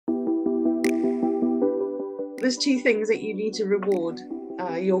there's two things that you need to reward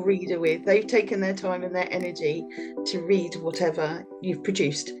your reader with. They've taken their time and their energy to read whatever you've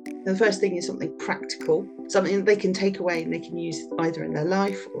produced. And the first thing is something practical, something that they can take away and they can use either in their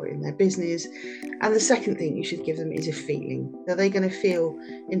life or in their business. And the second thing you should give them is a feeling. Are they going to feel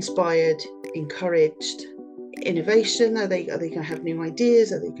inspired, encouraged, innovation? Are they going to have new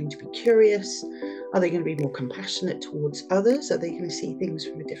ideas? Are they going to be curious? Are they going to be more compassionate towards others? Are they going to see things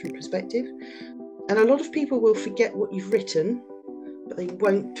from a different perspective? And a lot of people will forget what you've written, but they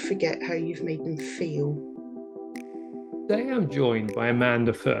won't forget how you've made them feel. Today I'm joined by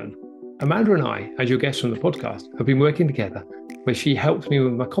Amanda Fern. Amanda and I, as your guests from the podcast, have been working together where she helps me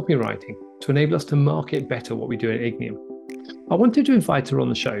with my copywriting to enable us to market better what we do at Ignium. I wanted to invite her on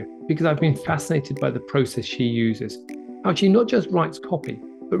the show because I've been fascinated by the process she uses, how she not just writes copy,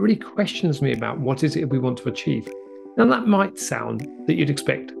 but really questions me about what is it we want to achieve. Now that might sound that you'd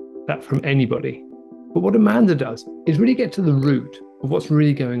expect that from anybody, but what Amanda does is really get to the root of what's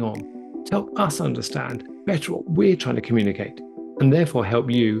really going on, to help us understand better what we're trying to communicate, and therefore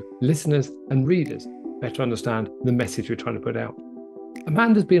help you, listeners and readers, better understand the message we're trying to put out.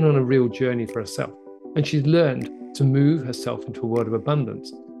 Amanda's been on a real journey for herself, and she's learned to move herself into a world of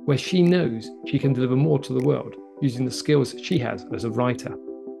abundance, where she knows she can deliver more to the world using the skills she has as a writer.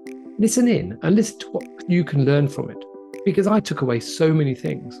 Listen in and listen to what you can learn from it, because I took away so many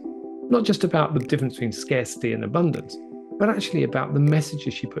things, not just about the difference between scarcity and abundance, but actually about the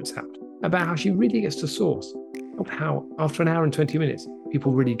messages she puts out, about how she really gets to source, not how, after an hour and 20 minutes,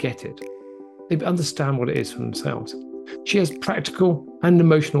 people really get it. They understand what it is for themselves. She has practical and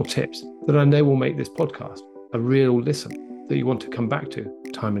emotional tips that I know will make this podcast a real listen that you want to come back to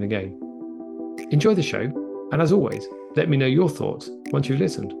time and again. Enjoy the show, and as always, let me know your thoughts once you've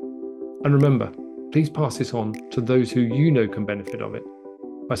listened. And remember, please pass this on to those who you know can benefit of it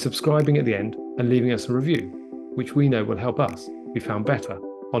by subscribing at the end and leaving us a review, which we know will help us be found better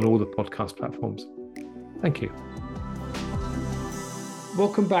on all the podcast platforms. Thank you.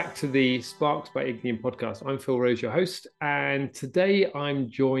 Welcome back to the Sparks by Ignium podcast. I'm Phil Rose, your host, and today I'm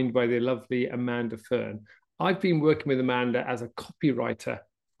joined by the lovely Amanda Fern. I've been working with Amanda as a copywriter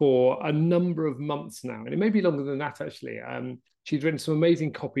for a number of months now, and it may be longer than that actually. She's written some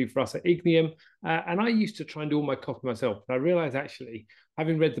amazing copy for us at Ignium, and I used to try and do all my copy myself. But I realized actually,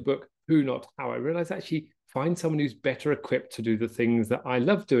 having read the book Who Not How, I realized actually find someone who's better equipped to do the things that I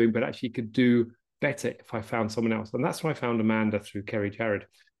love doing, but actually could do better if I found someone else. And that's why I found Amanda through Kerry Jarrett.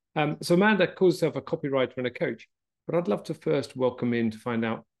 So Amanda calls herself a copywriter and a coach, but I'd love to first welcome in to find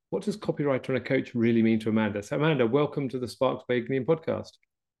out, what does copywriter and a coach really mean to Amanda? So Amanda, welcome to the Sparks by Ignium podcast.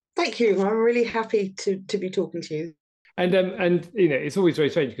 Thank you. I'm really happy to be talking to you. And you know, it's always very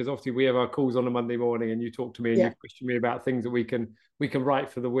strange because obviously we have our calls on a Monday morning and you talk to me and you question me about things that we can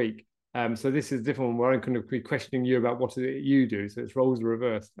write for the week. So this is a different one where I'm going to be questioning you about what is it you do. So it's roles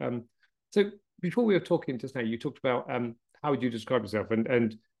reversed. So before we were talking just now, you talked about how would you describe yourself,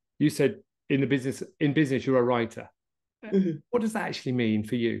 and you said in business you're a writer. Mm-hmm. What does that actually mean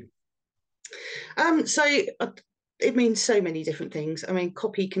for you? So it means so many different things. I mean,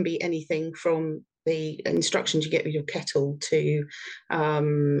 copy can be anything from the instructions you get with your kettle to you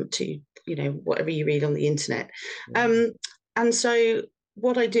know, whatever you read on the internet. And so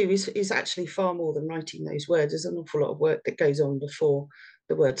what I do is actually far more than writing those words. There's an awful lot of work that goes on before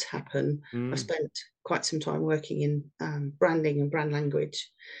the words happen. I spent quite some time working in branding and brand language,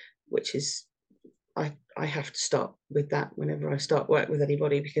 which is I have to start with that whenever I start work with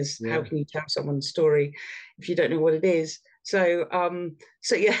anybody, because how can you tell someone's story if you don't know what it is? So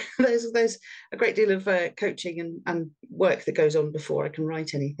yeah, there's a great deal of coaching and work that goes on before I can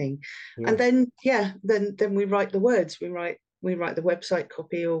write anything. And then we write the words. We write the website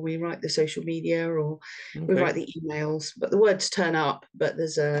copy, or we write the social media, or we write the emails. But the words turn up, but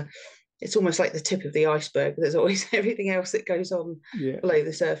it's almost like the tip of the iceberg. There's always everything else that goes on below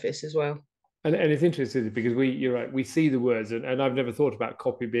the surface as well. And it's interesting because you're right, we see the words, and I've never thought about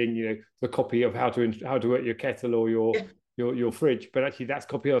copy being, you know, the copy of how to work your kettle or your fridge, but actually that's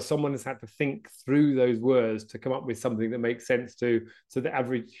copy of someone has had to think through those words to come up with something that makes sense to the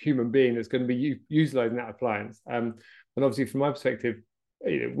average human being that's going to be utilizing that appliance. And obviously from my perspective,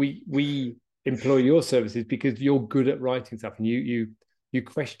 you know, we employ your services because you're good at writing stuff, and you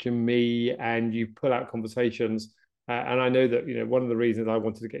question me and you pull out conversations. And I know that, you know, one of the reasons I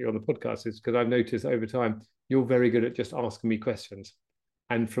wanted to get you on the podcast is because I've noticed over time you're very good at just asking me questions,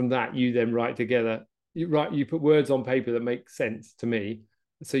 and from that you then write together. You put words on paper that make sense to me.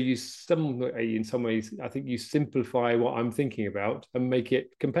 So in some ways, I think you simplify what I'm thinking about and make it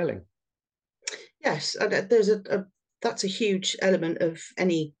compelling. Yes, that's a huge element of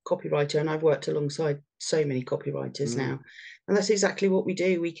any copywriter, and I've worked alongside so many copywriters Mm. now. And that's exactly what we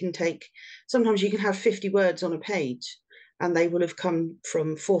do. We can take, sometimes you can have 50 words on a page and they will have come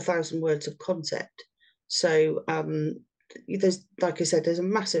from 4,000 words of concept. So there's, like I said, there's a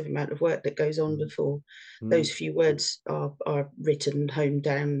massive amount of work that goes on before Mm. those few words are written, honed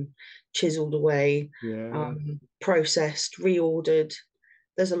down, chiseled away, Yeah. processed, reordered.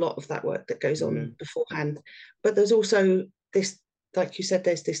 There's a lot of that work that goes Yeah. on beforehand. But there's also this, like you said,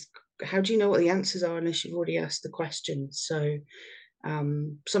 there's this, how do you know what the answers are unless you've already asked the question? So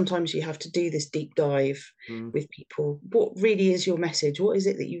sometimes you have to do this deep dive with people. What really is your message? What is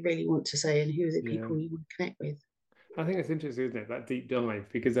it that you really want to say, and who are the Yeah. people you want to connect with? I think it's interesting, isn't it? That deep dive,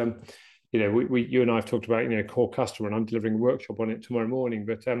 because you and I have talked about core customer, and I'm delivering a workshop on it tomorrow morning.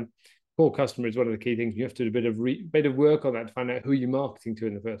 But core customer is one of the key things. You have to do a bit of work on that to find out who you're marketing to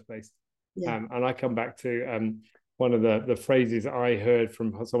in the first place. Yeah. And I come back to one of the phrases I heard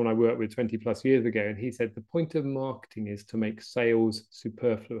from someone I worked with 20 plus years ago, and he said the point of marketing is to make sales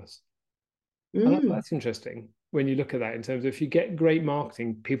superfluous. And I thought that's interesting when you look at that in terms of, if you get great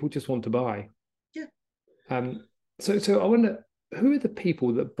marketing, people just want to buy. Yeah. So I wonder, who are the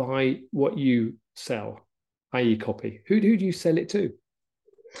people that buy what you sell, i.e. copy? Who do you sell it to?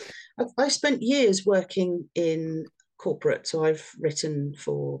 I spent years working in corporate, so I've written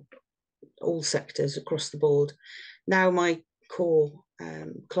for all sectors across the board. Now my core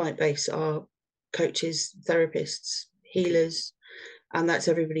client base are coaches, therapists, Okay. healers, and that's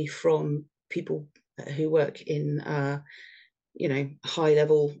everybody from people who work in high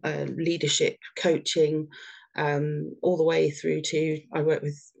level leadership coaching, all the way through to, I work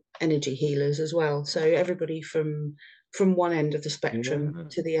with energy healers as well. So everybody from one end of the spectrum Yeah.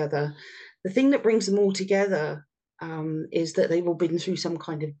 to the other. The thing that brings them all together is that they've all been through some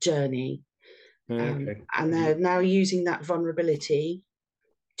kind of journey, Okay. and they're now using that vulnerability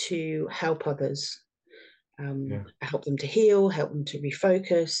to help others, Yeah. help them to heal, help them to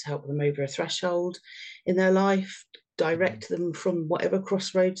refocus, help them over a threshold in their life, direct them from whatever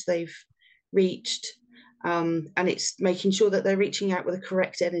crossroads they've reached. And it's making sure that they're reaching out with the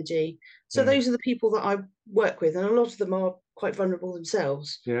correct energy. So Yeah. those are the people that I work with, and a lot of them are quite vulnerable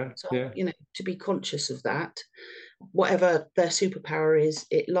themselves. Yeah. So, Yeah. to be conscious of that, whatever their superpower is,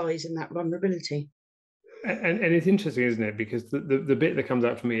 it lies in that vulnerability. And it's interesting, isn't it? Because the bit that comes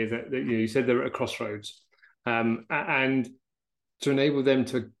out for me is that you said they're at a crossroads, and to enable them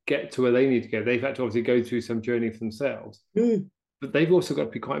to get to where they need to go, they've had to obviously go through some journey for themselves. But they've also got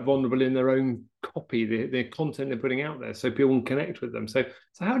to be quite vulnerable in their own copy, the content they're putting out there, so people can connect with them. So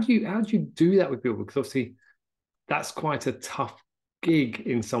how do you do that with people? Because obviously that's quite a tough gig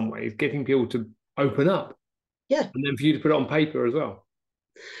in some ways, getting people to open up, Yeah. and then for you to put it on paper as well.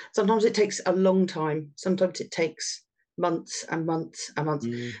 Sometimes it takes a long time. Sometimes it takes months and months and months.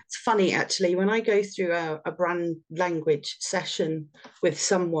 It's funny, actually, when I go through a brand language session with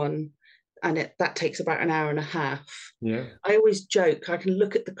someone, and that takes about an hour and a half. Yeah. I always joke, I can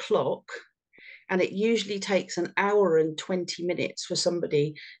look at the clock, and it usually takes an hour and 20 minutes for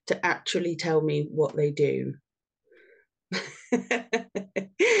somebody to actually tell me what they do.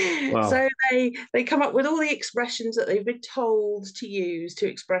 Wow. So they come up with all the expressions that they've been told to use to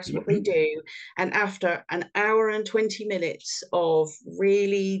express what they do, and after an hour and 20 minutes of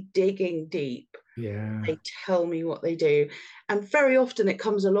really digging deep, Yeah. they tell me what they do. And very often it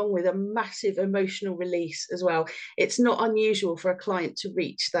comes along with a massive emotional release as well. It's not unusual for a client to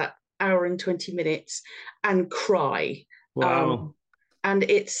reach that hour and 20 minutes and cry. Wow. And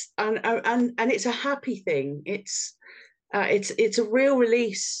it's a happy thing. It's a real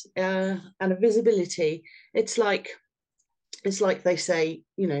release and a visibility. It's like they say,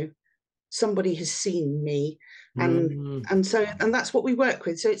 somebody has seen me, and Mm. and that's what we work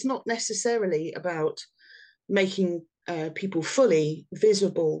with. So it's not necessarily about making people fully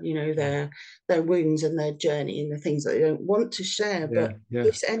visible, their wounds and their journey and the things that they don't want to share, Yeah. but Yeah.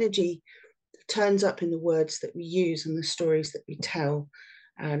 this energy turns up in the words that we use and the stories that we tell.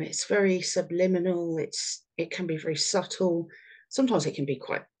 And it's very subliminal. It can be very subtle. Sometimes it can be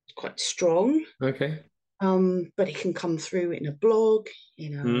quite strong, Okay. but it can come through in a blog,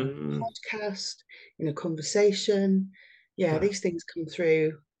 in a Mm. podcast, in a conversation. Yeah, That, these things come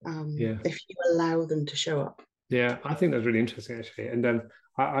through yeah. if you allow them to show up. Yeah. I think that's really interesting, actually. And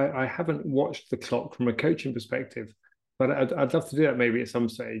I haven't watched the clock from a coaching perspective, but I'd love to do that maybe at some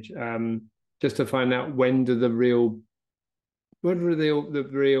stage, just to find out when do the real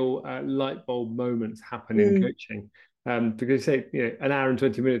light bulb moments happen in Mm, coaching. Because you say, an hour and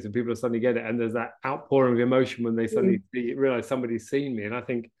 20 minutes and people suddenly get it, and there's that outpouring of emotion when they suddenly mm, realize somebody's seen me. And I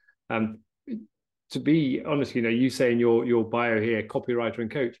think, to be honest, you say in your bio here, copywriter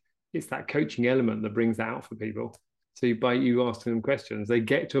and coach, it's that coaching element that brings that out for people. So by you asking them questions, they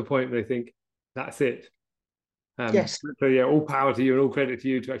get to a point where they think, that's it. Yes. So yeah, all power to you and all credit to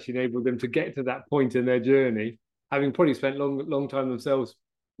you to actually enable them to get to that point in their journey, having probably spent long time themselves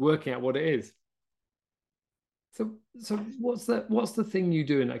working out what it is. So what's the thing you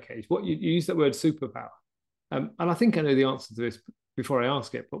do in that case? What you use that word superpower, and I think I know the answer to this before I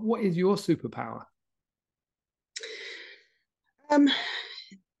ask it. But what is your superpower? Um,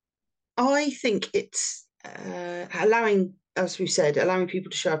 I think it's allowing, as we said, allowing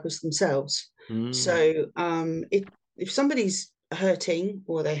people to show up as themselves. So if somebody's hurting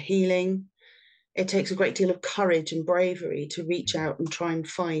or they're healing, it takes a great deal of courage and bravery to reach out and try and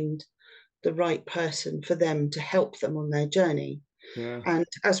find the right person for them to help them on their journey. Yeah. And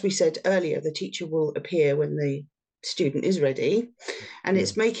as we said earlier, the teacher will appear when the student is ready. And Yeah.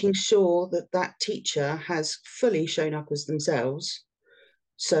 it's making sure that that teacher has fully shown up as themselves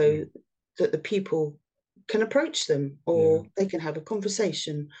so that the people can approach them, or they can have a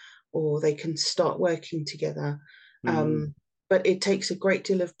conversation, or they can start working together. But it takes a great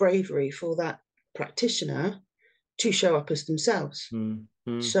deal of bravery for that practitioner to show up as themselves.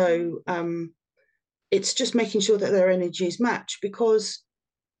 So it's just making sure that their energies match, because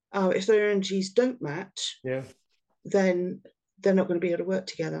if their energies don't match, then they're not going to be able to work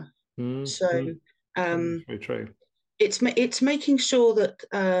together. So very true. It's making sure that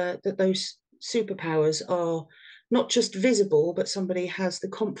that those superpowers are not just visible, but somebody has the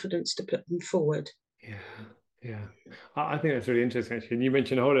confidence to put them forward. Yeah. I think that's really interesting, actually. And you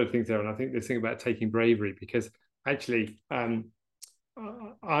mentioned a whole lot of things there, and I think this thing about taking bravery, because actually,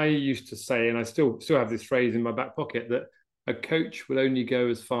 I used to say, and I still have this phrase in my back pocket, that a coach will only go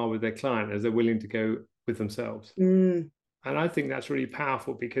as far with their client as they're willing to go with themselves. And I think that's really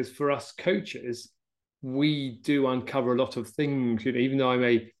powerful, because for us coaches, we do uncover a lot of things. You know, even though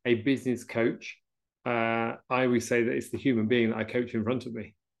I'm a business coach, I always say that it's the human being that I coach in front of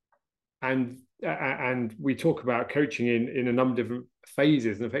me. And we talk about coaching in a number of different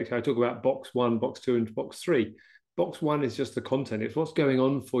phases. And effectively, I talk about box 1, box 2, and box 3. Box 1 is just the content. It's what's going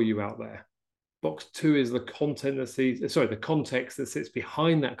on for you out there. Box 2 is the the context that sits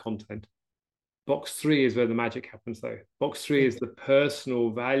behind that content. Box 3 is where the magic happens, though. Box 3 is the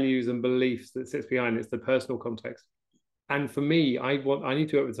personal values and beliefs that sits behind. It's the personal context. And for me, I need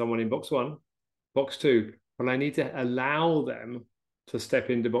to work with someone in box 1, box 2, but I need to allow them to step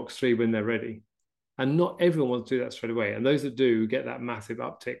into box 3 when they're ready. And not everyone wants to do that straight away. And those that do get that massive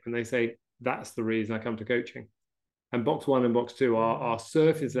uptick when they say, that's the reason I come to coaching. And box 1 and box 2 are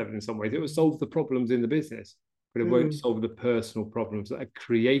surface level in some ways. It will solve the problems in the business, but it won't solve the personal problems that have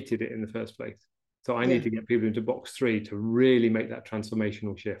created it in the first place. So I need to get people into box 3 to really make that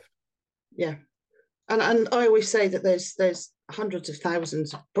transformational shift. Yeah. And I always say that there's hundreds of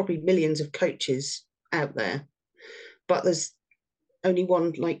thousands, probably millions of coaches out there, but there's only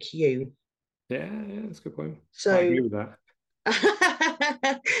one like you. Yeah, that's a good point. So I agree with that.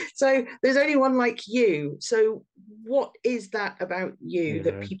 So there's only one like you. So what is that about you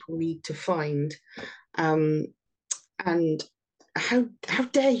that people need to find? And how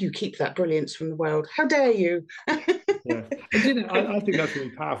dare you keep that brilliance from the world? How dare you? Yeah. And you know, I think that's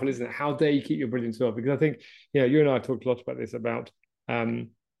really powerful, isn't it? How dare you keep your brilliance well? Because I think, you and I talked a lot about this, about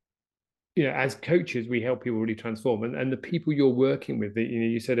as coaches, we help people really transform. And the people you're working with,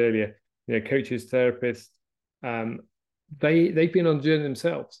 you said earlier, coaches, therapists, they've been on the journey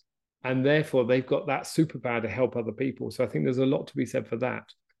themselves, and therefore they've got that superpower to help other people. So I think there's a lot to be said for that.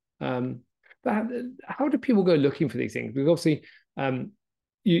 But how do people go looking for these things? Because obviously,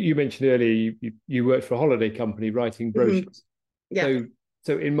 you mentioned earlier you worked for a holiday company writing brochures.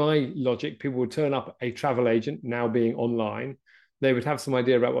 So in my logic, people would turn up a travel agent, now being online. They would have some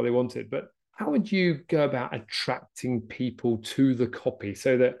idea about what they wanted. But how would you go about attracting people to the copy,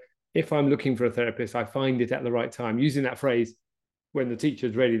 so that if I'm looking for a therapist, I find it at the right time? Using that phrase, when the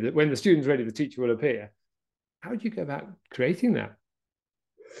teacher's ready, when the student's ready, the teacher will appear. How do you go about creating that?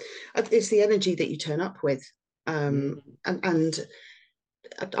 It's the energy that you turn up with. And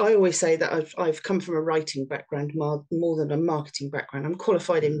I always say that I've come from a writing background more than a marketing background. I'm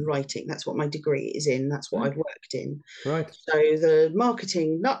qualified in writing. That's what my degree is in. That's what I've worked in. Right. So the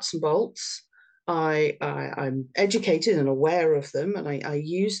marketing nuts and bolts, I'm educated and aware of them, and I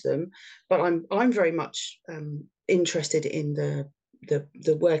use them. But I'm very much interested in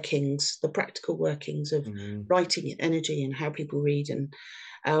the workings, the practical workings of writing and energy and how people read. And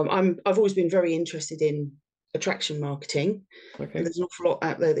I've always been very interested in attraction marketing. Okay. And there's an awful lot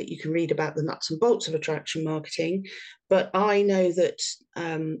out there that you can read about the nuts and bolts of attraction marketing. But I know that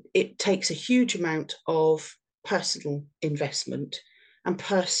it takes a huge amount of personal investment and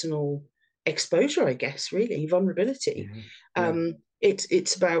personal exposure, I guess, really, vulnerability.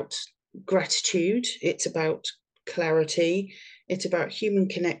 It's about gratitude, it's about clarity, it's about human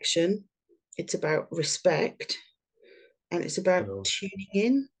connection, it's about respect, and it's about tuning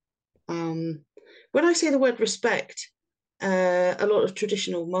in. When I say the word respect, a lot of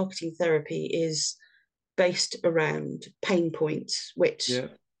traditional marketing therapy is based around pain points, which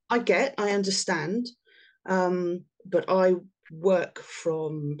I understand, but I work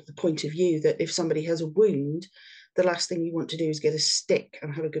from the point of view that if somebody has a wound, the last thing you want to do is get a stick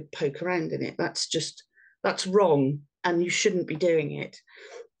and have a good poke around in it. That's wrong, and you shouldn't be doing it.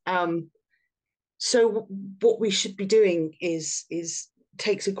 So what we should be doing is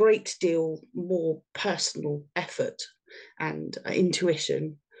takes a great deal more personal effort and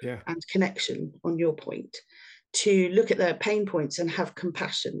intuition and connection on your point to look at their pain points and have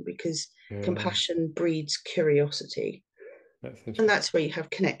compassion, because compassion breeds curiosity. And that's where you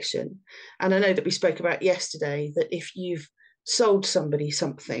have connection. And I know that we spoke about yesterday that if you've sold somebody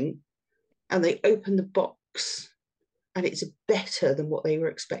something and they open the box and it's better than what they were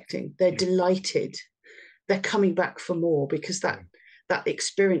expecting, they're delighted. They're coming back for more, because that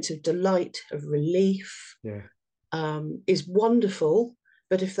experience of delight, of relief, is wonderful.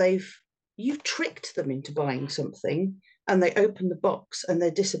 But if you've tricked them into buying something and they open the box and they're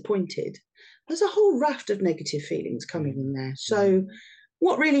disappointed, there's a whole raft of negative feelings coming in there. So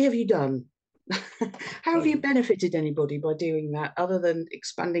what really have you done? How have you benefited anybody by doing that, other than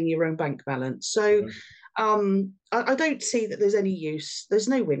expanding your own bank balance? So I don't see that there's any use. There's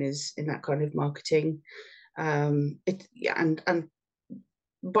no winners in that kind of marketing. And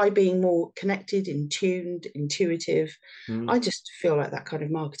by being more connected, in tuned, intuitive, I just feel like that kind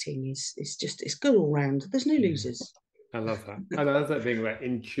of marketing is it's good all round. There's no losers. I love that. I love that being like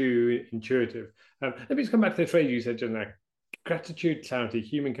intuitive. Let me just come back to the phrase you said just now: gratitude, clarity,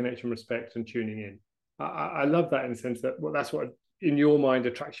 human connection, respect, and tuning in. I love that in the sense that that's what, in your mind,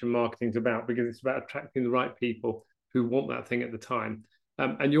 attraction marketing is about, because it's about attracting the right people who want that thing at the time.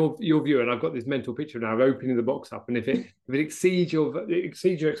 And your view, and I've got this mental picture now of opening the box up, and if it exceeds your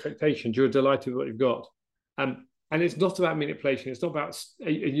expectations, you're delighted with what you've got. And it's not about manipulation. It's not about,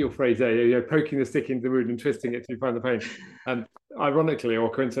 in your phrase there, poking the stick into the wound and twisting it to find the pain. Ironically, or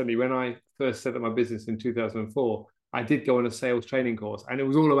coincidentally, when I first set up my business in 2004, I did go on a sales training course, and it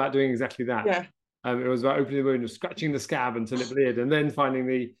was all about doing exactly that. Yeah. It was about opening the wound and scratching the scab until it bled, and then finding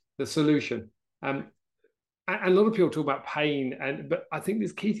the solution. And a lot of people talk about pain, but I think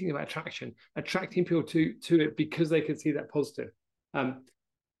this key thing about attracting people to it because they can see that positive.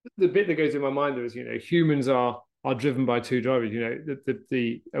 The bit that goes in my mind is, humans are driven by two drivers,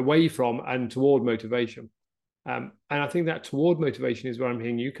 the away from and toward motivation. And I think that toward motivation is where I'm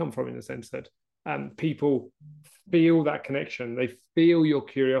hearing you come from, in the sense that people feel that connection, they feel your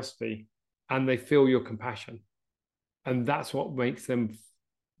curiosity, and they feel your compassion. And that's what makes them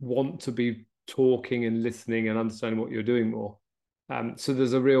want to be talking and listening and understanding what you're doing more. So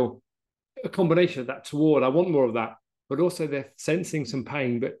there's a combination of that toward, I want more of that, but also they're sensing some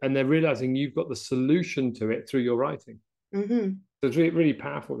pain, and they're realizing you've got the solution to it through your writing. So it's really, really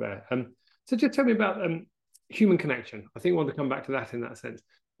powerful there. So just tell me about human connection. I think I want to come back to that in that sense.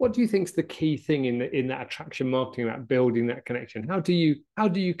 What do you think is the key thing in that attraction marketing, about building that connection? How do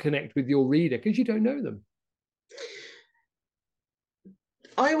you connect with your reader, because you don't know them?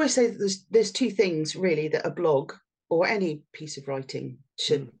 I always say that there's two things really that a blog or any piece of writing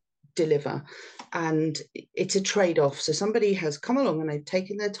should deliver, and it's a trade-off. So somebody has come along and they've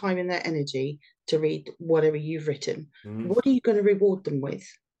taken their time and their energy to read whatever you've written. What are you going to reward them with?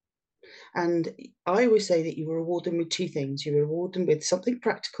 And I always say that you reward them with two things. You reward them with something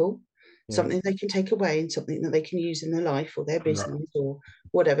practical, something they can take away, and something that they can use in their life or their business or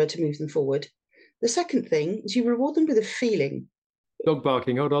whatever to move them forward. The second thing is you reward them with a feeling. Dog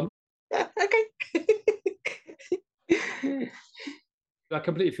barking, hold on. Okay. I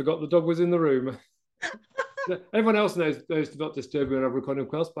completely forgot the dog was in the room. Everyone else knows to not disturb me when I'm recording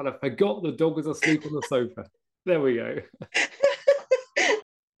class, but I forgot the dog was asleep on the sofa. There we go.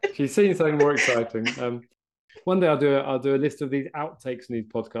 She's seen something more exciting. One day I'll do a list of these outtakes in these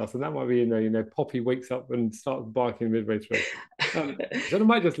podcasts, and that might be in there. Poppy wakes up and starts barking midway through. So I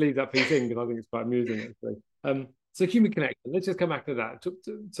might just leave that piece in, because I think it's quite amusing, actually. So human connection, let's just come back to that.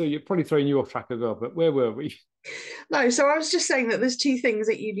 So you're probably throwing you off track as well, but where were we? No, so I was just saying that there's two things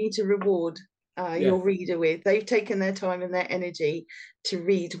that you need to reward your reader with. They've taken their time and their energy to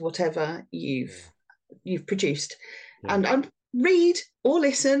read whatever you've produced. And read or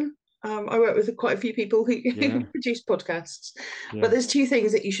listen. I work with quite a few people who produce podcasts, but there's two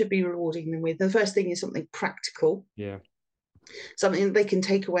things that you should be rewarding them with. The first thing is something practical. something they can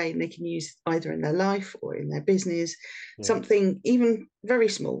take away and they can use either in their life or in their business, something even very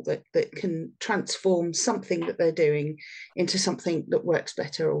small that can transform something that they're doing into something that works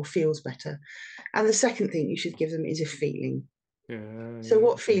better or feels better. And the second thing you should give them is a feeling. So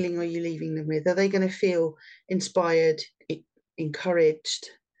what feeling are you leaving them with? Are they going to feel inspired, encouraged,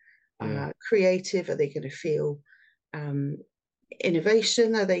 creative? Are they going to feel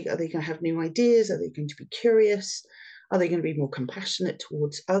innovation? Are they going to have new ideas? Are they going to be curious? Are they going to be more compassionate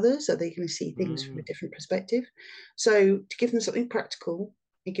towards others? Are they going to see things from a different perspective? So to give them something practical,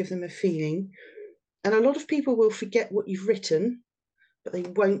 you give them a feeling. And a lot of people will forget what you've written, but they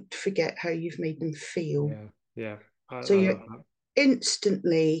won't forget how you've made them feel. So you're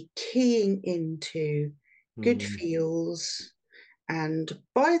instantly keying into good feels. And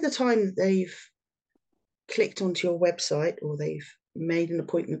by the time they've clicked onto your website, or they've made an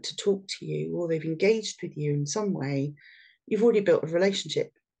appointment to talk to you, or they've engaged with you in some way, you've already built a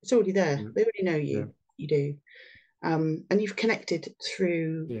relationship. It's already there. They already know you. You do. And you've connected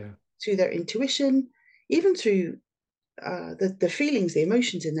through their intuition, even through the feelings, the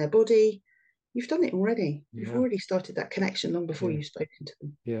emotions in their body. You've done it already. You've already started that connection long before you've spoken to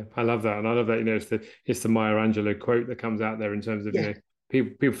them. Yeah, I love that. And I love that, it's the Maya Angelou quote that comes out there in terms of,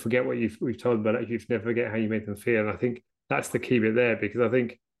 people forget what we've told them, but you never forget how you made them feel. And I think that's the key bit there, because I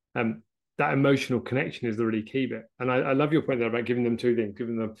think that emotional connection is the really key bit. And I love your point there about giving them two things,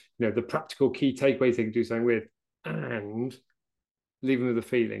 giving them, the practical key takeaways they can do something with, and leaving them with a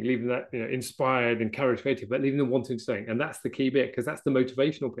feeling, leaving that, inspired, encouraged, creative, but leaving them wanting to sing. And that's the key bit, because that's the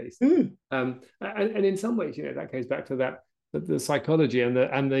motivational piece. And in some ways, that goes back to that, the psychology and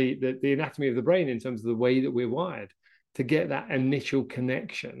the anatomy of the brain, in terms of the way that we're wired. To get that initial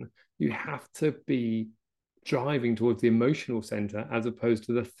connection, you have to be driving towards the emotional center as opposed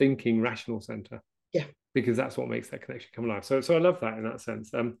to the thinking rational center. Yeah. Because that's what makes that connection come alive. So I love that in that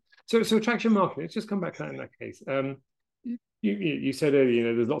sense. So attraction marketing, let's just come back to that in that case. You said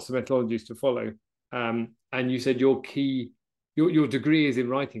earlier, there's lots of methodologies to follow. And you said your degree is in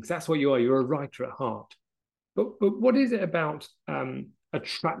writing, because that's what you are. You're a writer at heart. But what is it about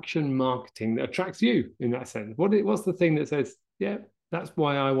attraction marketing that attracts you in that sense? What's the thing that says, yeah, that's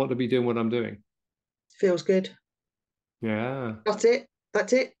why I want to be doing what I'm doing? Feels good. Yeah. That's it.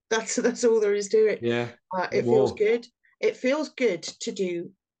 That's all there is to it. Yeah. It feels good. It feels good to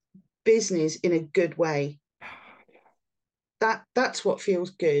do business in a good way. That's what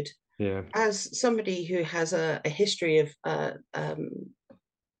feels good. Yeah. As somebody who has a history of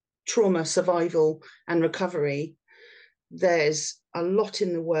trauma survival and recovery, there's a lot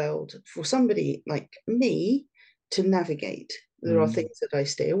in the world for somebody like me to navigate. There are things that I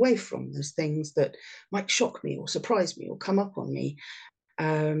stay away from. There's things that might shock me or surprise me or come up on me.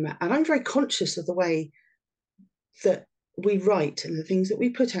 And I'm very conscious of the way that we write and the things that we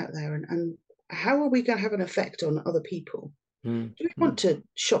put out there, and how are we going to have an effect on other people? Do we want to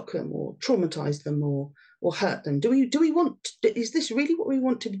shock them or traumatize them or hurt them? Do we want, is this really what we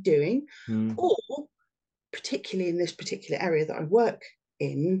want to be doing? Or particularly in this particular area that I work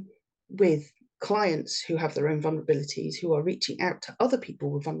in, with clients who have their own vulnerabilities, who are reaching out to other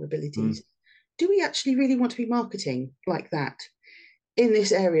people with vulnerabilities, do we actually really want to be marketing like that in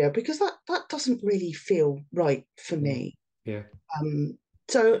this area? Because that doesn't really feel right for me. Yeah.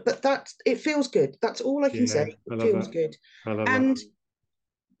 So that it feels good. That's all I can say. It feels good. And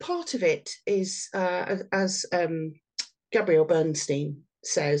part of it is, as Gabrielle Bernstein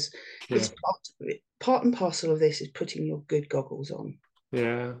says, it's part and parcel of this is putting your good goggles on.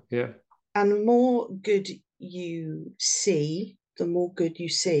 Yeah. And the more good you see, the more good you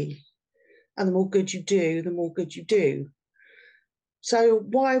see. And the more good you do, the more good you do. So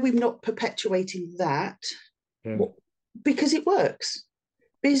why are we not perpetuating that? Because it works.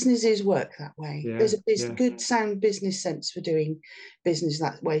 Businesses work that way. There's a good, sound business sense for doing business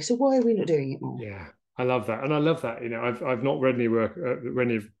that way. So why are we not doing it more? Yeah, I love that. And I love that. I've not read any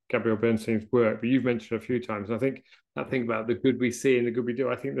of Gabrielle Bernstein's work, but you've mentioned it a few times. And I think that thing about the good we see and the good we do,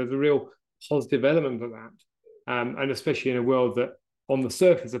 I think there's a real positive element of that. And especially in a world that on the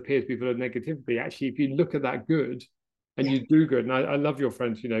surface appears to be full of negativity. Actually, if you look at that good and you do good, and I love your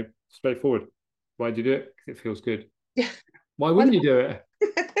friends, straightforward. Why do you do it? Because it feels good. Yeah. Why wouldn't you do it?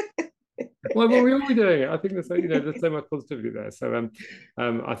 Why were we all doing it? I think there's so much positivity there. So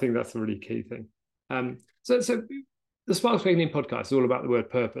I think that's a really key thing. So the Sparks Awakening podcast is all about the word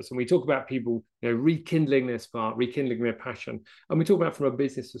purpose, and we talk about people rekindling their spark, rekindling their passion, and we talk about from a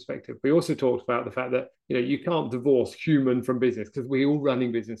business perspective. We also talked about the fact that you can't divorce human from business, because we're all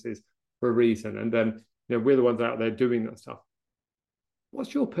running businesses for a reason, and we're the ones out there doing that stuff.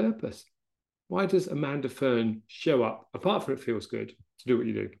 What's your purpose? Why does Amanda Fern show up, apart from it feels good, to do what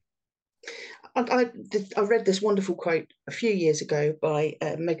you do? I read this wonderful quote a few years ago by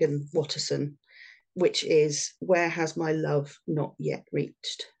Megan Watterson, which is, "Where has my love not yet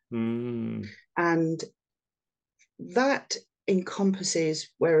reached?" And that encompasses,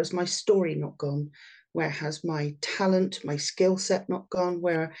 where has my story not gone? Where has my talent, my skill set not gone?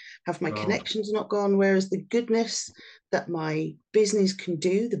 Where have my connections not gone? Where is the goodness that my business can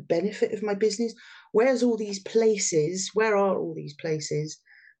do, the benefit of my business? Where's all these places? Where are all these places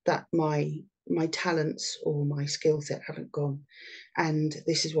that my talents or my skill set haven't gone? And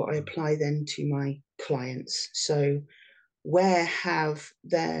this is what I apply then to my clients. So where have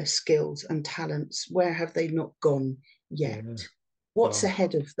their skills and talents, where have they not gone yet? What's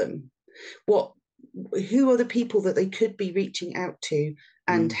ahead of them? Who are the people that they could be reaching out to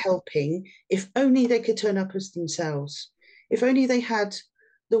and helping, if only they could turn up as themselves? If only they had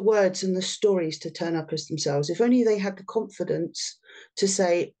the words and the stories to turn up as themselves. If only they had the confidence to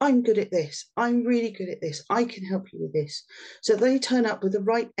say, I'm good at this, I'm really good at this, I can help you with this. So they turn up with the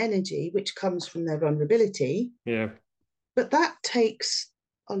right energy, which comes from their vulnerability. But that takes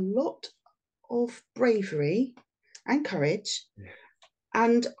a lot of bravery and courage.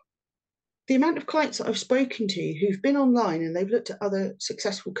 And the amount of clients that I've spoken to who've been online and they've looked at other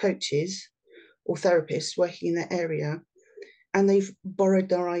successful coaches or therapists working in their area, and they've borrowed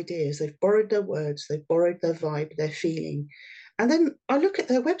their ideas, they've borrowed their words, they've borrowed their vibe, their feeling. And then I look at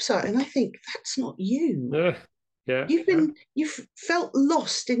their website and I think, that's not you. You've felt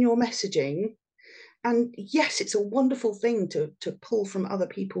lost in your messaging. And yes, it's a wonderful thing to pull from other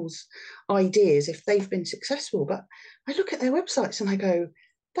people's ideas if they've been successful. But I look at their websites and I go,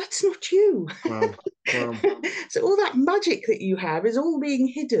 that's not you. Wow. So all that magic that you have is all being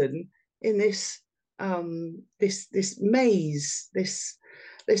hidden in this this maze, this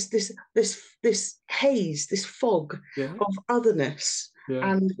haze, this fog of otherness.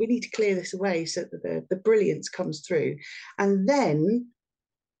 And we need to clear this away so that the brilliance comes through. And then,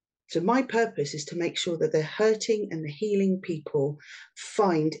 so my purpose is to make sure that the hurting and the healing people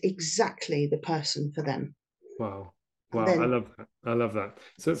find exactly the person for them. Wow. I love that. I love that.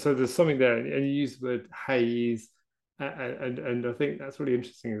 So there's something there, and you use the word haze, and I think that's really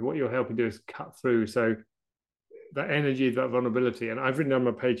interesting. What you're helping do is cut through. So that energy, that vulnerability, and I've written on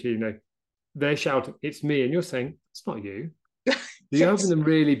my page here, they're shouting, "It's me," and you're saying, "It's not you." You're helping them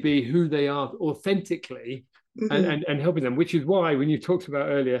really be who they are authentically, and helping them, which is why when you talked about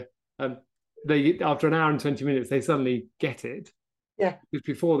earlier, they, after an hour and 20 minutes, they suddenly get it. Because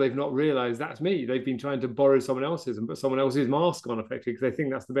before, they've not realized that's me. They've been trying to borrow someone else's and put someone else's mask on, effectively, because they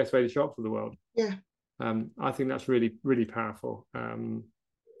think that's the best way to show up for the world. I think that's really, really powerful.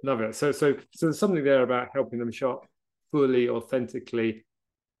 Love it. So there's something there about helping them show up fully, authentically,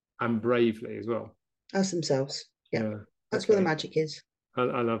 and bravely as well. As themselves. That's where the magic is.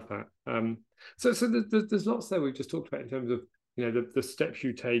 I love that. So there's lots there we've just talked about in terms of the steps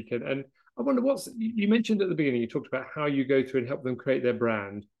you take, and I wonder you mentioned at the beginning, you talked about how you go through and help them create their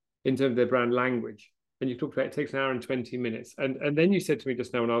brand in terms of their brand language, and you talked about it takes an hour and 20 minutes, and then you said to me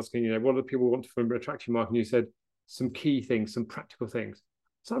just now when asking what do people want from attraction marketing, you said some key things, some practical things.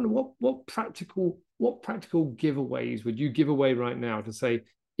 So I wonder what practical giveaways would you give away right now to say,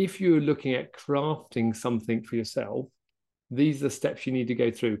 if you're looking at crafting something for yourself, these are the steps you need to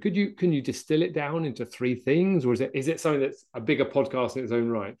go through. Can you distill it down into 3 things, or is it something that's a bigger podcast in its own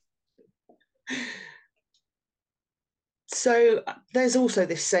right? So there's also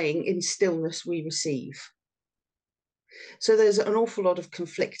this saying, in stillness we receive. So there's an awful lot of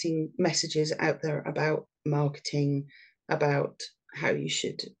conflicting messages out there about marketing, about how you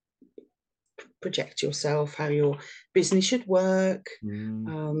should project yourself, how your business should work.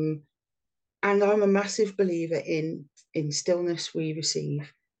 And I'm a massive believer in stillness we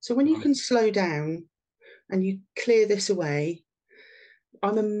receive. So when you can slow down and you clear this away,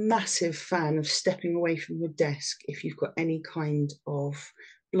 I'm a massive fan of stepping away from your desk if you've got any kind of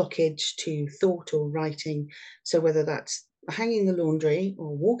blockage to thought or writing. So whether that's hanging the laundry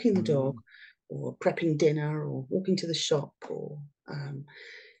or walking the dog or prepping dinner or walking to the shop or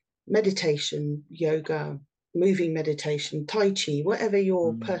meditation, yoga, moving meditation, Tai Chi, whatever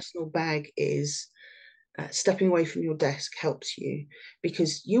your personal bag is, stepping away from your desk helps you,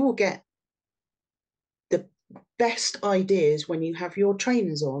 because you will get the best ideas when you have your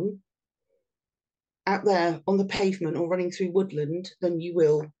trainers on out there on the pavement or running through woodland than you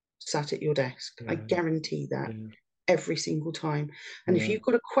will sat at your desk. I guarantee that every single time. And if you've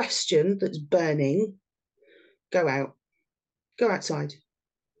got a question that's burning, go outside.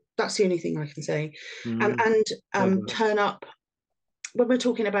 That's the only thing I can say. And turn up. When we're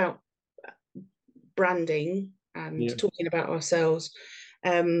talking about branding and Yeah. talking about ourselves,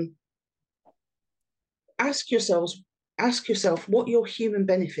 ask yourself what your human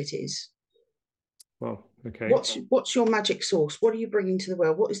benefit is. Well, okay. What's your magic sauce? What are you bringing to the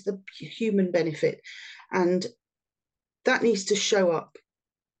world? What is the human benefit? And that needs to show up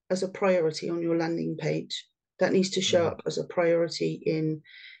as a priority on your landing page. That needs to show up as a priority in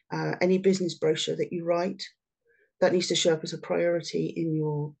any business brochure that you write. That needs to show up as a priority in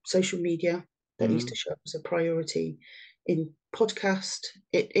your social media. That needs to show up as a priority in podcast.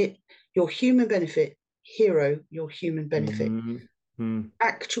 Your human benefit, hero, your human benefit.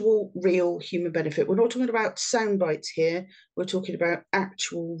 Actual, real human benefit. We're not talking about sound bites here. We're talking about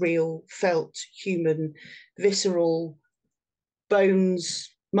actual, real, felt, human, visceral, bones,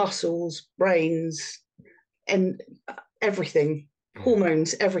 muscles, brains, and everything,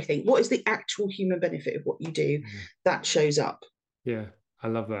 hormones, everything. What is the actual human benefit of what you do? That shows up. Yeah, I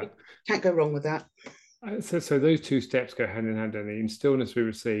love that. Can't go wrong with that. So those two steps go hand in hand, and in stillness we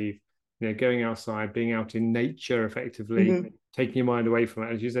receive, going outside, being out in nature effectively, taking your mind away from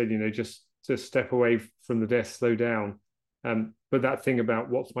it. As you said, just to step away from the desk, slow down. But that thing about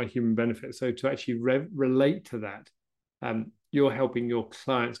what's my human benefit. So to actually relate to that, you're helping your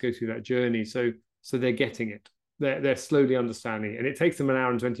clients go through that journey. So they're getting it. They're slowly understanding it. And it takes them an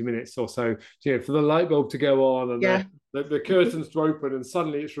hour and 20 minutes or so, for the light bulb to go on and the curtains to open, and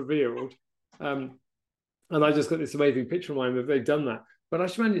suddenly it's revealed. And I just got this amazing picture in mind that they've done that. But I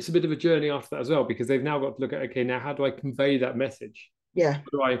just find it's a bit of a journey after that as well, because they've now got to look at, okay, now how do I convey that message? Yeah.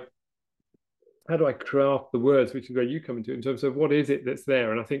 How do I craft the words, which is where you come into, in terms of what is it that's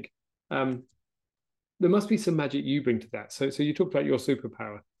there? And I think there must be some magic you bring to that. So you talked about your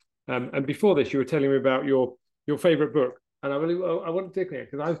superpower. And before this, you were telling me about your favorite book. And I want to dig there,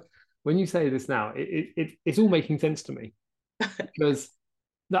 because when you say this now, it's all making sense to me. Because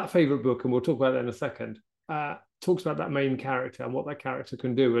that favorite book, and we'll talk about that in a second, talks about that main character and what that character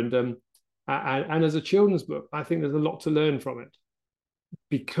can do. And as a children's book, I think there's a lot to learn from it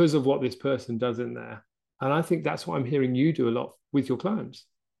because of what this person does in there. And I think that's what I'm hearing you do a lot with your clients.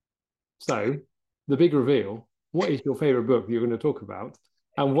 So the big reveal, what is your favorite book you're going to talk about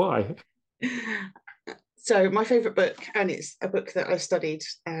and why? So my favorite book, and it's a book that I studied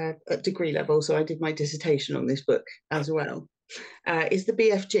at degree level, so I did my dissertation on this book as well, is The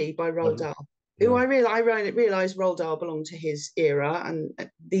BFG by Roald Dahl. Who I realised Roald Dahl belonged to his era, and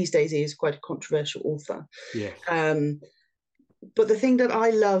these days he is quite a controversial author. Yes. But the thing that I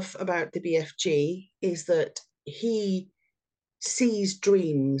love about the BFG is that he sees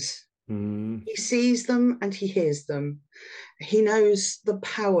dreams. He sees them and he hears them. He knows the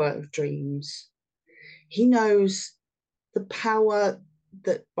power of dreams. He knows the power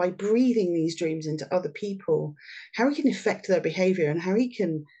that by breathing these dreams into other people, how he can affect their behavior and how he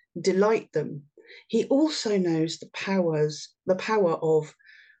can delight them. He also knows the power of,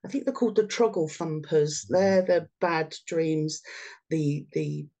 I think they're called the truggle thumpers. They're the bad dreams, the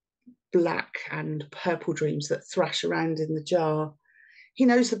black and purple dreams that thrash around in the jar. He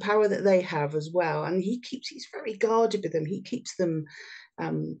knows the power that they have as well, and he's very guarded with them. He keeps them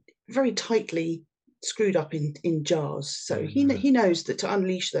very tightly screwed up in jars. So he knows that to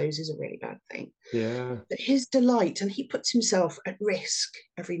unleash those is a really bad thing. Yeah. But his delight, and he puts himself at risk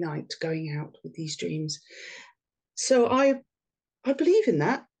every night going out with these dreams. So I believe in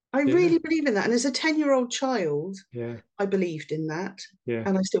that. I really believe in that. And as a 10-year-old child, I believed in that.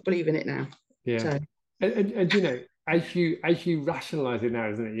 And I still believe in it now. Yeah. So. And as you rationalize it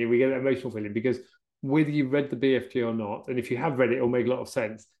now, isn't it? We get that emotional feeling, because whether you've read the BFG or not, and if you have read it, it'll make a lot of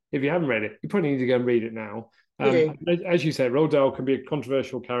sense. If you haven't read it, you probably need to go and read it now. As you said, Roald Dahl can be a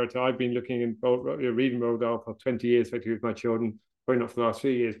controversial character. I've been reading Roald Dahl for 20 years, especially with my children, probably not for the last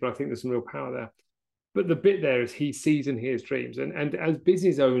few years, but I think there's some real power there. But the bit there is he sees and hears dreams. And as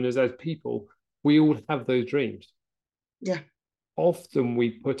business owners, as people, we all have those dreams. Yeah. Often we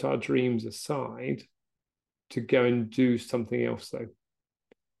put our dreams aside to go and do something else, though.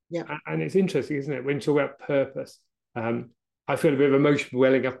 Yeah. And it's interesting, isn't it? When you talk about purpose, I feel a bit of emotion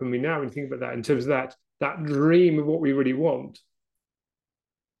welling up in me now when you think about that, in terms of that dream of what we really want.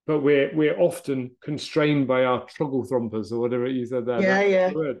 But we're often constrained by our truggle thumpers, or whatever you said there.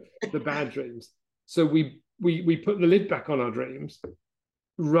 The word, the bad dreams. So we put the lid back on our dreams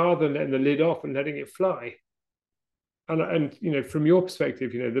rather than letting the lid off and letting it fly. And from your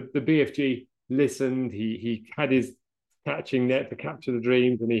perspective, the BFG listened. He had his catching net to capture the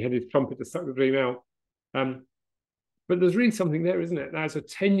dreams, and he had his trumpet to suck the dream out. But there's really something there, isn't it? Now, as a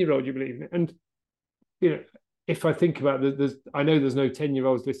 10-year-old, you believe in it. And if I think about I know there's no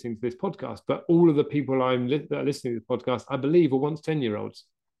 10-year-olds listening to this podcast, but all of the people that are listening to the podcast, I believe, are once 10-year-olds.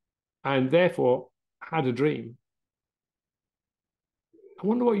 And therefore, had a dream, I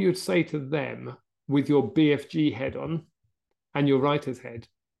wonder what you'd say to them with your BFG head on and your writer's head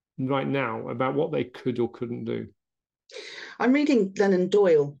right now about what they could or couldn't do. I'm reading Glennon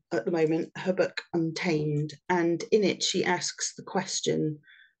Doyle at the moment, her book Untamed, and in it she asks the question,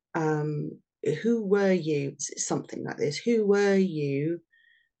 who were you? Something like this. Who were you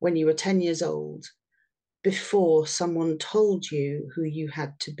when you were 10 years old before someone told you who you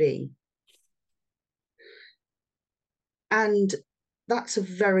had to be? And that's a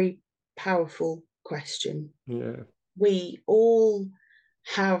very powerful question. Yeah. We all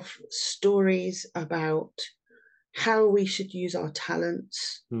have stories about how we should use our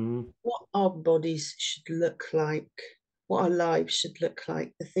talents, what our bodies should look like, what our lives should look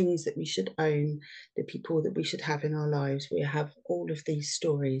like, the things that we should own, the people that we should have in our lives. We have all of these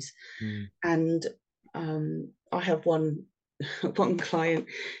stories. And I have one client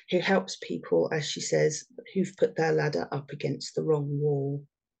who helps people, as she says, who've put their ladder up against the wrong wall.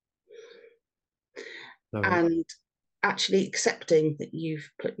 And actually accepting that you've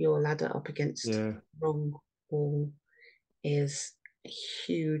put your ladder up against the wrong wall is a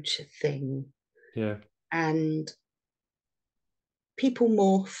huge thing. Yeah. And people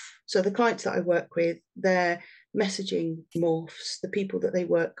morph. So the clients that I work with, their messaging morphs, the people that they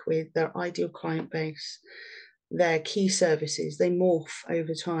work with, their ideal client base, their key services, they morph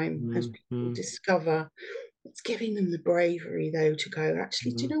over time as people discover. It's giving them the bravery, though, to go,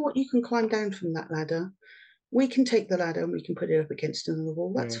 actually, do you know what? You can climb down from that ladder. We can take the ladder and we can put it up against another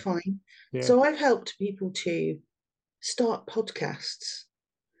wall. That's fine. So I've helped people to start podcasts.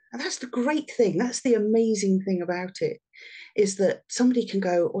 And that's the great thing. That's the amazing thing about it, is that somebody can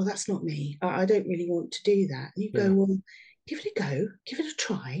go, oh, that's not me. I don't really want to do that. And you go, well, give it a go, give it a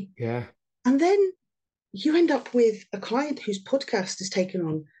try. Yeah. And then you end up with a client whose podcast has taken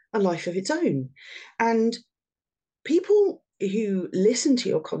on a life of its own. And people who listen to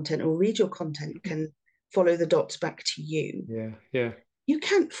your content or read your content can follow the dots back to you. Yeah. Yeah. You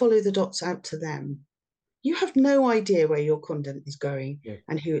can't follow the dots out to them. You have no idea where your content is going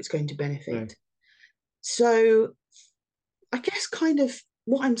and who it's going to benefit. So I guess kind of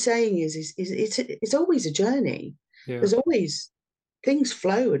what I'm saying is it's always a journey. There's always things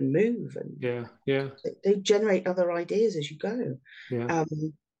flow and move, and they generate other ideas as you go.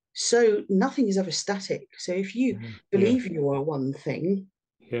 So nothing is ever static. So if you believe you are one thing,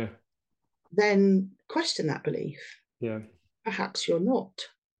 then question that belief. Perhaps you're not.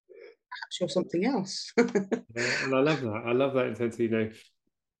 Perhaps you're something else. And I love that. I love that intensity.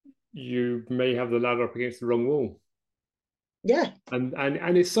 You may have the ladder up against the wrong wall. Yeah.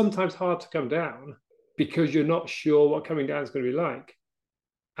 And it's sometimes hard to come down because you're not sure what coming down is going to be like.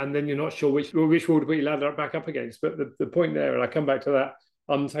 And then you're not sure which wall to put your ladder back up against. But the point there, and I come back to that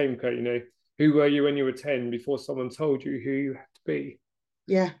Untamed quote, who were you when you were 10 before someone told you who you had to be?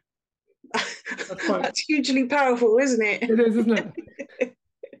 Yeah. That's hugely powerful, isn't it? It is, isn't it?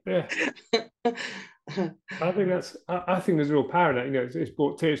 Yeah. I think there's real power in that. It's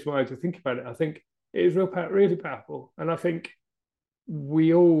brought tears to my eyes to think about it. I think it is really powerful. And I think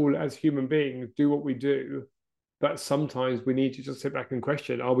we all, as human beings, do what we do, but sometimes we need to just sit back and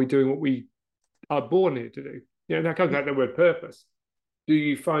question, are we doing what we are born here to do? That comes back to the word purpose. Do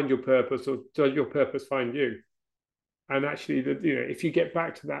you find your purpose, or does your purpose find you? And actually, if you get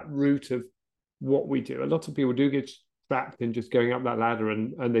back to that root of what we do, a lot of people do get trapped in just going up that ladder,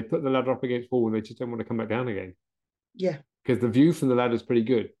 and they put the ladder up against the wall and they just don't want to come back down again. Yeah. Because the view from the ladder is pretty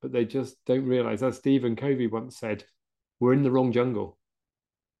good, but they just don't realize, as Stephen Covey once said, we're in the wrong jungle.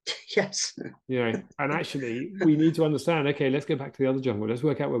 Yes. And actually we need to understand, okay, let's go back to the other jungle. Let's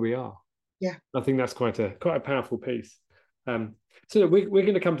work out where we are. Yeah. I think that's quite a powerful piece. So we're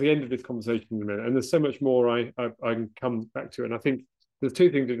going to come to the end of this conversation in a minute, and there's so much more I can come back to. And I think there's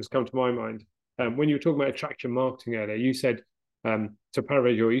two things that just come to my mind. When you were talking about attraction marketing earlier, you said, to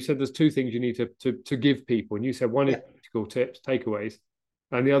paraphrase you said there's two things you need to give people. And you said one is practical tips, takeaways,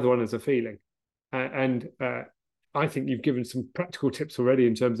 and the other one is a feeling. I think you've given some practical tips already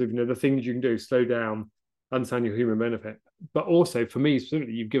in terms of, the things you can do, slow down, understand your human benefit. But also for me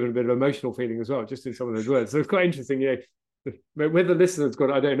specifically, you've given a bit of emotional feeling as well, just in some of those words. So it's quite interesting, whether the listeners got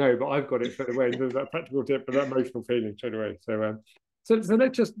it, I don't know, but I've got it straight away. There's that practical tip, but that emotional feeling straight away. So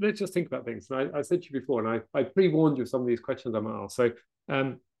let's just think about things. And I said to you before, and I pre-warned you of some of these questions I might ask. So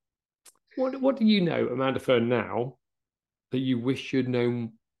what do you know, Amanda Fern, now that you wish you'd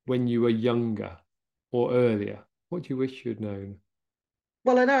known when you were younger or earlier? What do you wish you'd known?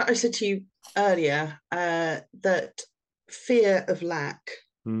 Well, I know I said to you earlier that fear of lack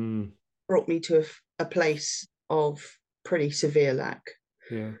brought me to a place of pretty severe lack.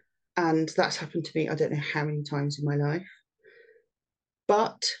 Yeah. And that's happened to me, I don't know how many times in my life.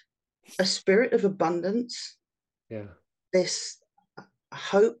 But a spirit of abundance, this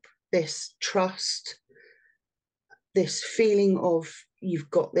hope, this trust, this feeling of you've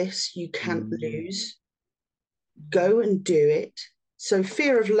got this, you can't lose, go and do it. So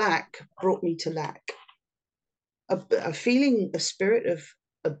fear of lack brought me to lack. A feeling, a spirit of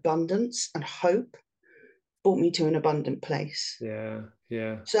abundance and hope brought me to an abundant place.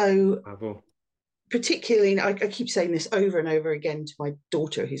 So particularly, I keep saying this over and over again to my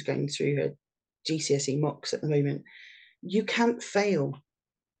daughter who's going through her GCSE mocks at the moment. You can't fail.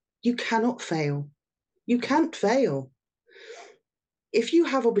 You cannot fail. You can't fail. If you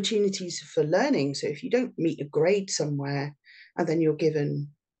have opportunities for learning, so if you don't meet a grade somewhere and then you're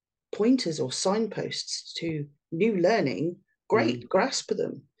given pointers or signposts to new learning, great, grasp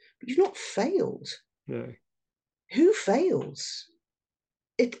them. But you've not failed. No. Who fails?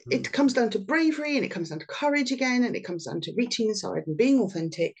 It comes down to bravery, and it comes down to courage again, and it comes down to reaching inside and being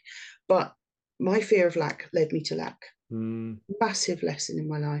authentic. But my fear of lack led me to lack. Massive lesson in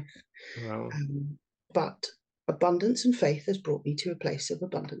my life. Wow. But abundance and faith has brought me to a place of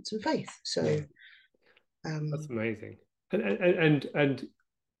abundance and faith. So that's amazing. And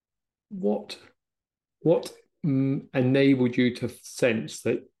what enabled you to sense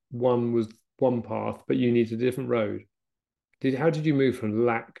that one was one path, but you needed a different road? How did you move from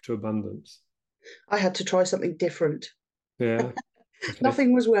lack to abundance? I had to try something different. Yeah. Okay.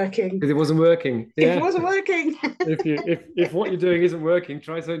 Nothing was working. Because it wasn't working. Yeah. It wasn't working. if what you're doing isn't working,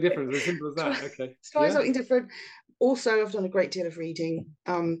 try something different. It's as simple as that. Okay. Try something different. Also, I've done a great deal of reading.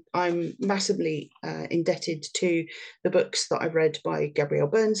 I'm massively indebted to the books that I've read by Gabrielle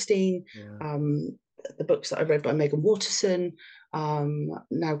Bernstein, the books that I've read by Megan Watterson, now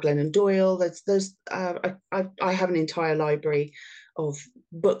Glennon Doyle. I have an entire library of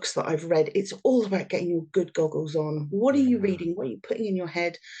books that I've read. It's all about getting your good goggles on. What are you reading? What are you putting in your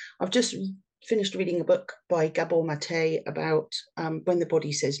head? I've just finished reading a book by Gabor Mate about when the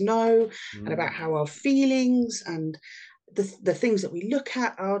body says no, and about how our feelings and the things that we look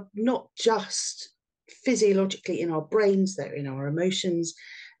at are not just physiologically in our brains, they're in our emotions.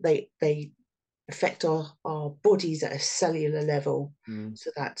 They affect our bodies at a cellular level.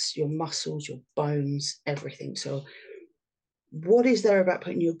 So that's your muscles, your bones, everything. So what is there about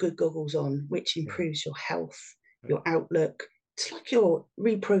putting your good goggles on which improves your health, your outlook? It's like you're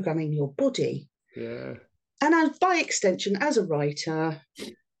reprogramming your body. And by extension, as a writer,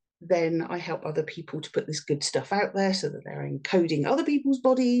 then I help other people to put this good stuff out there so that they're encoding other people's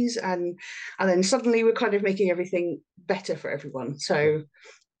bodies, and then suddenly we're kind of making everything better for everyone. So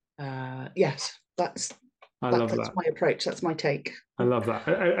yes, that's my approach. That's my take. I love that.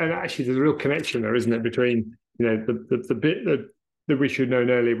 And actually, there's a real connection there, isn't it, between the bit that we should have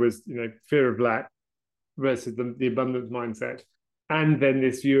known earlier was fear of lack versus the abundance mindset, and then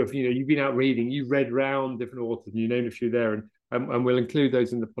this view of you've been out reading, you read round different authors, and you named a few there, and we'll include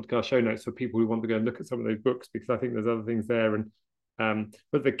those in the podcast show notes for people who want to go and look at some of those books, because I think there's other things there. And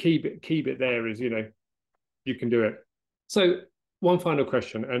but the key bit there is you can do it. So one final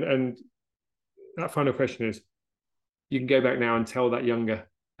question, and that final question is, you can go back now and tell that younger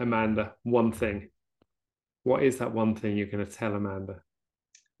Amanda one thing. What is that one thing you're going to tell Amanda?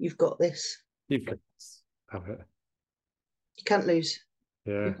 You've got this. You've got this. Have it. You can't lose.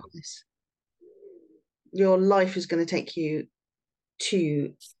 Yeah. You've got this. Your life is going to take you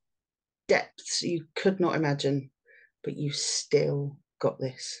to depths you could not imagine, but you still got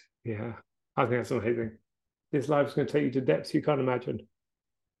this. Yeah, I think that's amazing. This life is going to take you to depths you can't imagine,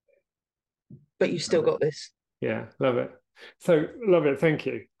 but you still got this. Yeah, love it. So love it. Thank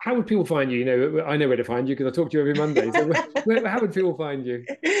you. How would people find you? I know where to find you because I talk to you every Monday. So how would people find you?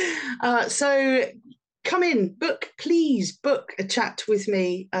 So come in, please book a chat with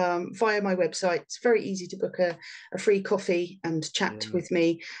me via my website. It's very easy to book a free coffee and chat with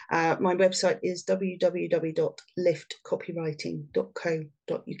me. My website is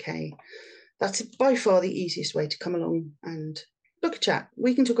www.liftcopywriting.co.uk. That's by far the easiest way to come along and book a chat.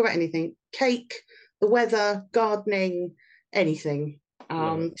 We can talk about anything: cake, the weather, gardening, anything.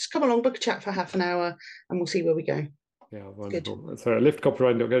 Just come along, book a chat for half an hour, and we'll see where we go. Yeah, wonderful. Good. So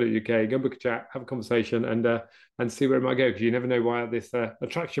liftcopywriting.co.uk, go book a chat, have a conversation, and see where it might go, because you never know why this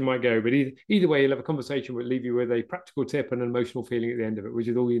attraction might go. But either way, you'll have a conversation will leave you with a practical tip and an emotional feeling at the end of it, which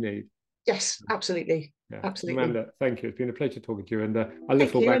is all you need. Yes, absolutely. Yeah. Absolutely. Amanda, thank you. It's been a pleasure talking to you. And I look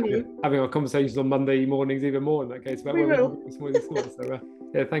forward to having our conversations on Monday mornings even more in that case. About we will. So,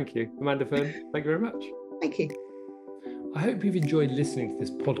 yeah, thank you. Amanda Fern, thank you very much. Thank you. I hope you've enjoyed listening to this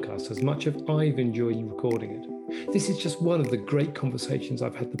podcast as much as I've enjoyed recording it. This is just one of the great conversations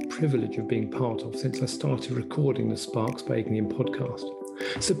I've had the privilege of being part of since I started recording the Sparks by Ignium podcast.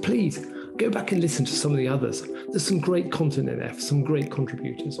 So please go back and listen to some of the others. There's some great content in there, some great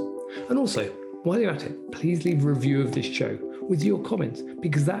contributors. And also, while you're at it, please leave a review of this show with your comments,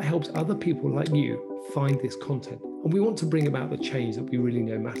 because that helps other people like you find this content. And we want to bring about the change that we really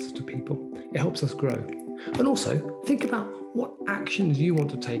know matters to people. It helps us grow. And also, think about what actions you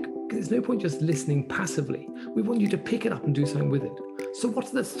want to take, because there's no point just listening passively. We want you to pick it up and do something with it. So what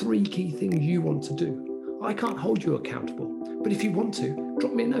are the 3 key things you want to do? I can't hold you accountable, but if you want to,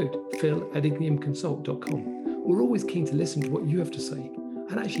 drop me a note, phil@igniumconsult.com. We're always keen to listen to what you have to say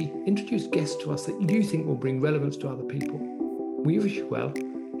and actually introduce guests to us that you think will bring relevance to other people. We wish you well.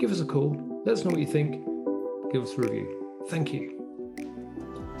 Give us a call. Let us know what you think. Give us a review. Thank you.